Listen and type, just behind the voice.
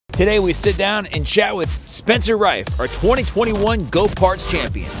Today we sit down and chat with Spencer Reiff, our 2021 Go Parts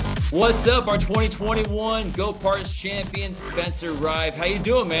champion. What's up, our 2021 Go Parts champion, Spencer Reiff? How you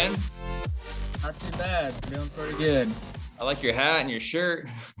doing, man? Not too bad. Doing pretty good. I like your hat and your shirt.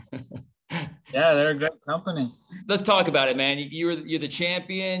 Yeah, they're a great company. Let's talk about it, man. You're the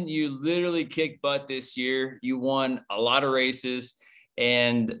champion. You literally kicked butt this year. You won a lot of races,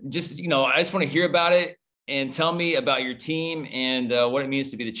 and just I just want to hear about it and tell me about your team and what it means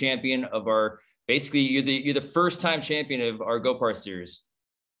to be the champion of our. Basically, you're the first time champion of our Go Parts series.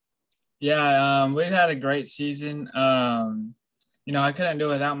 Yeah, we've had a great season. I couldn't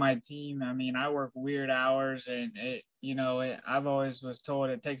do it without my team. I mean, I work weird hours, and I've always was told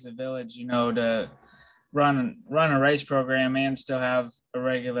it takes a village, to run a race program and still have a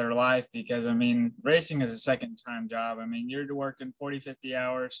regular life, because I mean, racing is a second time job. I mean, you're working 40, 50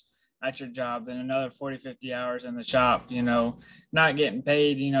 hours at your job, then another 40, 50 hours in the shop, not getting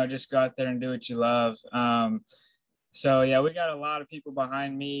paid, just go out there and do what you love. So yeah, we got a lot of people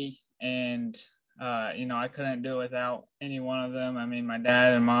behind me, and I couldn't do it without any one of them. I mean, my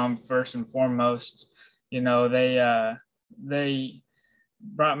dad and mom, first and foremost, they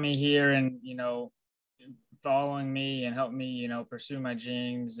brought me here and, following me and helped me, pursue my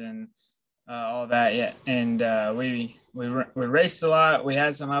dreams and all that. Yeah. And we raced a lot. We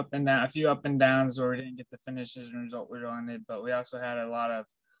had a few up and downs where we didn't get the finishes and result we wanted, but we also had a lot of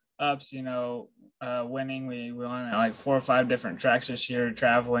ups, winning. We won at like 4 or 5 different tracks this year,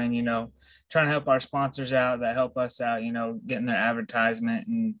 traveling, trying to help our sponsors out that help us out, getting their advertisement,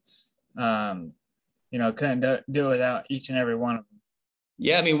 and, couldn't do it without each and every one of them.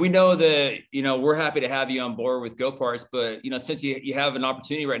 Yeah, I mean, we know that, we're happy to have you on board with Go Parts, but, since you have an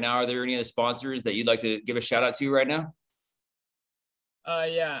opportunity right now, are there any other sponsors that you'd like to give a shout out to right now?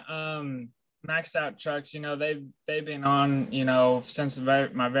 Maxed Out Trucks, they've been on, since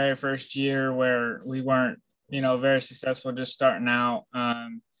my very first year, where we weren't, very successful just starting out.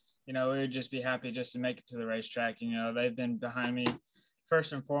 We would just be happy just to make it to the racetrack. They've been behind me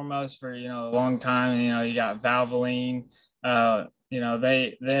first and foremost for, a long time. You got Valvoline,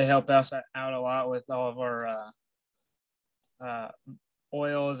 they help us out a lot with all of our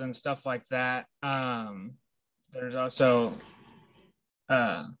oils and stuff like that. There's also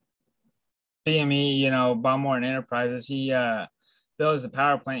BME, Balmore Enterprises. He builds the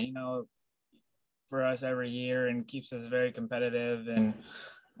power plant, for us every year and keeps us very competitive and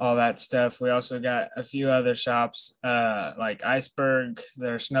all that stuff. We also got a few other shops like Iceberg,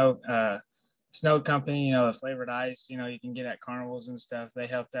 their snow company, the flavored ice, you can get at carnivals and stuff. They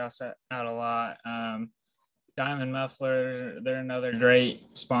helped us out a lot. Diamond Muffler, they're another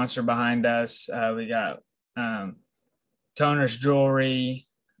great sponsor behind us. We got Toner's Jewelry,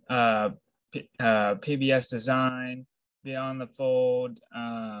 PBS Design, Beyond the Fold,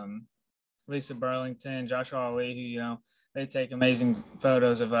 Lisa Burlington, Joshua Ali, who, they take amazing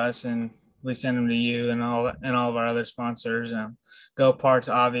photos of us and we send them to you, and all of our other sponsors. Go Parts,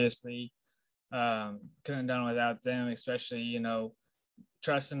 obviously, couldn't have done without them, especially,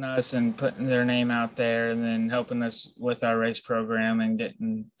 trusting us and putting their name out there, and then helping us with our race program and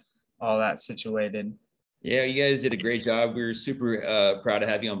getting all that situated. Yeah, you guys did a great job. We were super proud to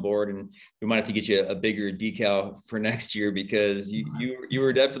have you on board, and we might have to get you a bigger decal for next year, because you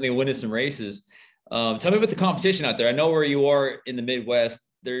were definitely winning some races. Tell me about the competition out there. I know where you are in the Midwest.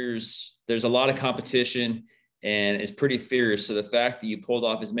 There's a lot of competition, and it's pretty fierce. So the fact that you pulled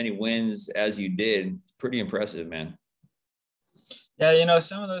off as many wins as you did, pretty impressive, man. Yeah,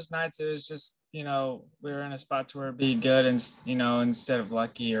 some of those nights it was just, we were in a spot to where it'd be good, and instead of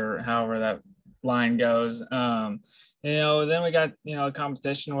lucky, or however that line goes. Then we got, a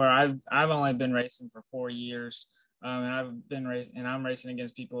competition where I've only been racing for 4 years. And I'm racing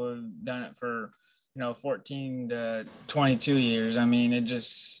against people who've done it for, 14 to 22 years. I mean, it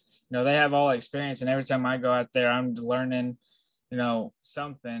just, they have all experience, and every time I go out there, I'm learning,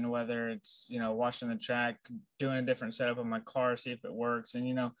 something, whether it's, washing the track, doing a different setup on my car, see if it works.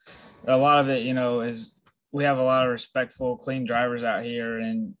 And, a lot of it, is we have a lot of respectful, clean drivers out here,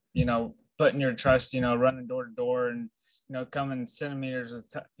 and, putting your trust, running door to door, and, coming centimeters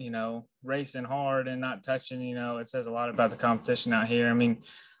with, racing hard and not touching, it says a lot about the competition out here. I mean,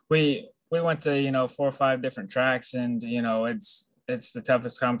 we went to, 4 or 5 different tracks, and, it's the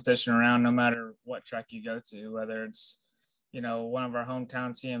toughest competition around, no matter what track you go to, whether it's, one of our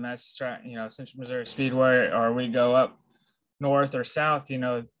hometown CMS track, Central Missouri Speedway, or we go up north or south,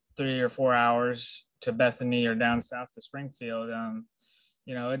 3 or 4 hours to Bethany, or down south to Springfield.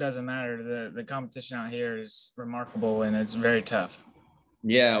 It doesn't matter. The competition out here is remarkable, and it's very tough.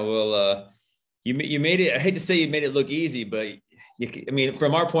 Yeah, well, you made it. I hate to say you made it look easy, but I mean,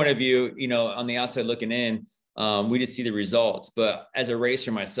 from our point of view, on the outside looking in, we just see the results. But as a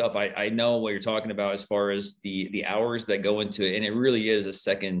racer myself, I know what you're talking about as far as the hours that go into it, and it really is a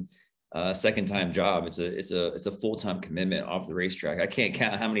second time job. It's a full-time commitment off the racetrack. I can't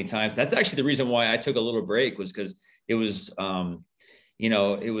count how many times. That's actually the reason why I took a little break, was because it was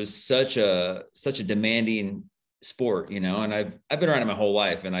it was such a demanding sport, and I've been around it my whole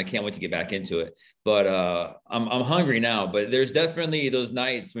life, and I can't wait to get back into it. But I'm hungry now. But there's definitely those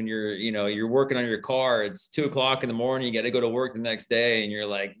nights when you're working on your car. It's 2:00 in the morning. You got to go to work the next day, and you're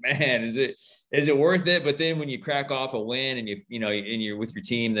like, man, is it worth it? But then when you crack off a win and and you're with your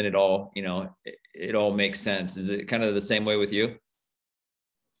team, then it all makes sense. Is it kind of the same way with you?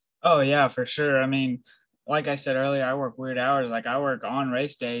 Oh yeah, for sure. I mean, like I said earlier, I work weird hours. Like I work on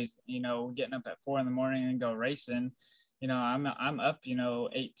race days, getting up at 4 a.m. and go racing. I'm up,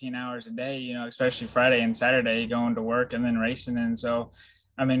 18 hours a day, especially Friday and Saturday, going to work and then racing. And so,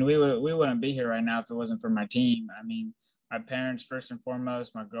 I mean, we wouldn't be here right now if it wasn't for my team. I mean, my parents, first and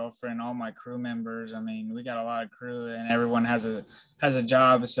foremost, my girlfriend, all my crew members. I mean, we got a lot of crew, and everyone has a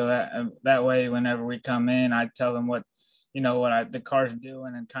job. So that way, whenever we come in, I tell them what the car's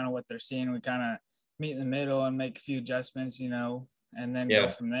doing and kind of what they're seeing. We kind of meet in the middle and make a few adjustments, and then go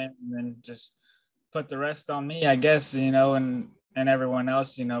from there, and then just put the rest on me, I guess, and everyone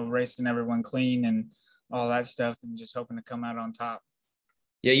else, racing everyone clean and all that stuff, and just hoping to come out on top.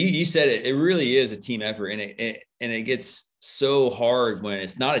 Yeah, you said it. It really is a team effort, and it gets so hard when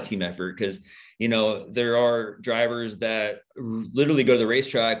it's not a team effort, because there are drivers that literally go to the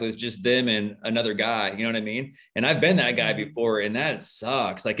racetrack with just them and another guy. You know what I mean? And I've been that guy before, and that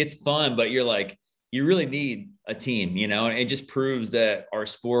sucks. Like, it's fun, but you're like, you really need a team, and it just proves that our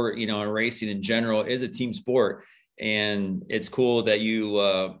sport, and racing in general, is a team sport. And it's cool that you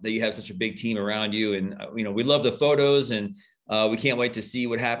have such a big team around you. And, we love the photos, and we can't wait to see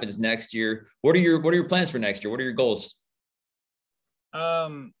what happens next year. What are your plans for next year? What are your goals?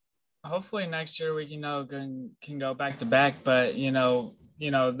 Hopefully next year we can go back to back, but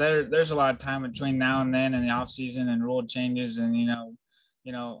there's a lot of time between now and then, in the off season and rule changes, and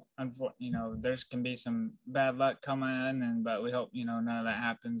there can be some bad luck coming in, but we hope, none of that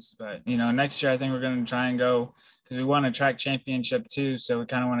happens. But, next year I think we're going to try and go, because we won a track championship too. So we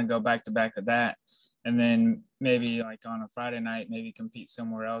kind of want to go back to back with that. And then maybe like on a Friday night, maybe compete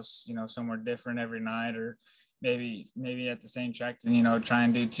somewhere else, somewhere different every night, or maybe at the same track to, try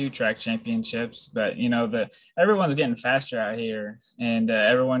and do 2 track championships. But, everyone's getting faster out here, and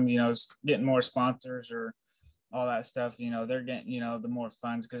everyone, is getting more sponsors or all that stuff. They're getting, the more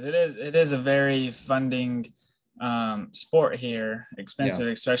funds, because it is a very funding sport here, expensive,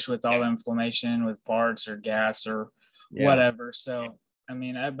 especially with all the inflammation with parts or gas or whatever. So, I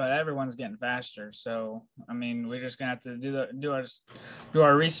mean, but everyone's getting faster. So, I mean, we're just gonna have to do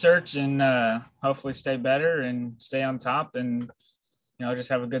our research and hopefully stay better and stay on top, and just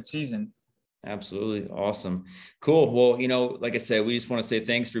have a good season. Absolutely. Awesome. Cool. Well, like I said, we just want to say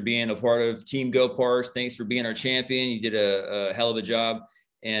thanks for being a part of Team Go Parts. Thanks for being our champion. You did a hell of a job.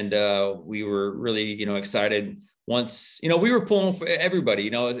 And we were really, excited once, we were pulling for everybody.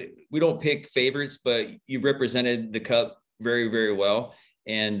 We don't pick favorites, but you've represented the Cup very, very well.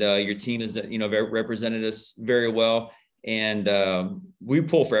 And your team has, represented us very well. And we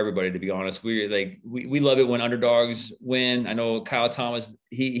pull for everybody, to be honest. We love it when underdogs win. I know Kyle Thomas,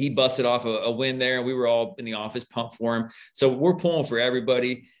 he busted off a win there, and we were all in the office pumped for him. So we're pulling for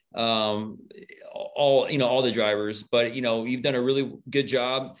everybody, all the drivers. But you've done a really good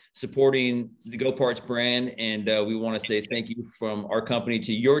job supporting the Go Parts brand, and we want to say thank you from our company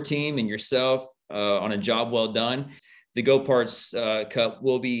to your team and yourself on a job well done. The Go Parts Cup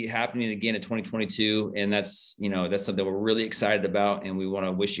will be happening again in 2022. And that's something we're really excited about, and we want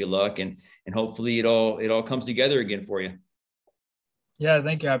to wish you luck, and hopefully it all comes together again for you. Yeah,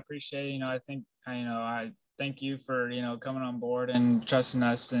 thank you. I appreciate it. I thank you for, coming on board and trusting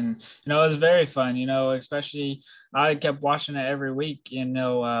us. And, it was very fun, especially I kept watching it every week,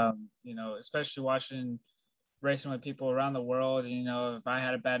 especially watching racing with people around the world. If I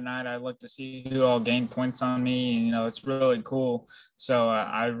had a bad night, I look to see who all gained points on me. And, it's really cool. So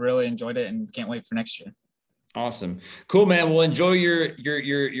I really enjoyed it and can't wait for next year. Awesome. Cool, man. Well, enjoy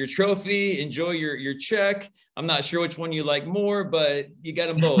your trophy. Enjoy your check. I'm not sure which one you like more, but you got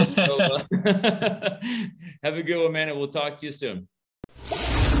them both. So, have a good one, man. And we'll talk to you soon.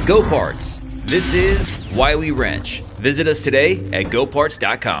 Go Parts. This is why we wrench. Visit us today at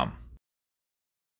goparts.com.